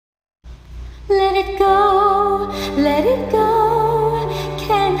it go, let it go.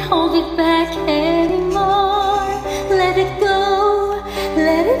 Can't hold it back anymore. Let it go,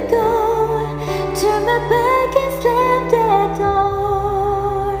 let it go. Turn my back and slam that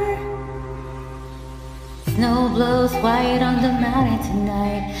door. Snow blows white on the mountain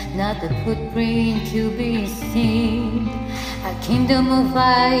tonight, not the footprint to be seen. A kingdom of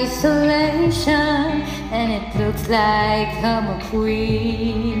isolation, and it looks like I'm a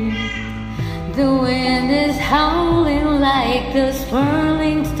queen. The wind is howling like a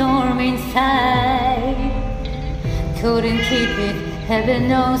swirling storm inside. Couldn't keep it, heaven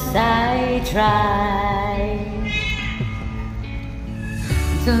knows I tried.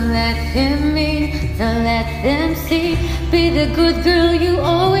 Don't let him in, don't let them see. Be the good girl you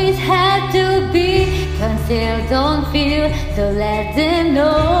always had to be. Conceal, don't feel, don't let them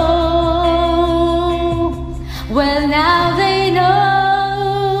know. Well, now they know.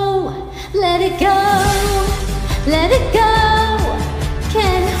 Let it go, let it go.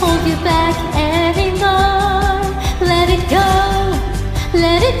 Can't hold you back anymore. Let it go,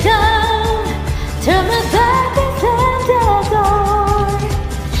 let it go. Turn my back and slam the door.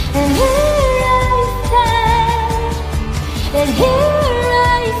 And here I stand, and here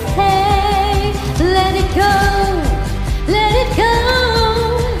I stay. Let it go, let it go.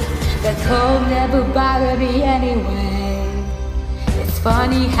 The cold never bothered me anyway. It's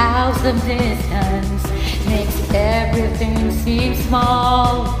funny how some distance makes everything seem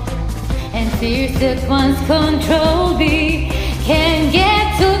small, and fears that once controlled me can't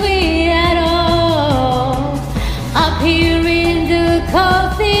get to me at all. Up here in the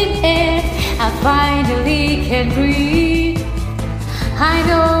cold air, I finally can breathe. I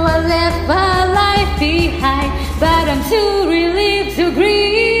know I left my life behind, but I'm too relieved to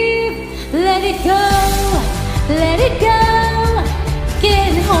grieve. Let it go, let it go.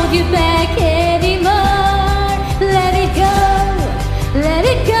 Can't hold you back anymore.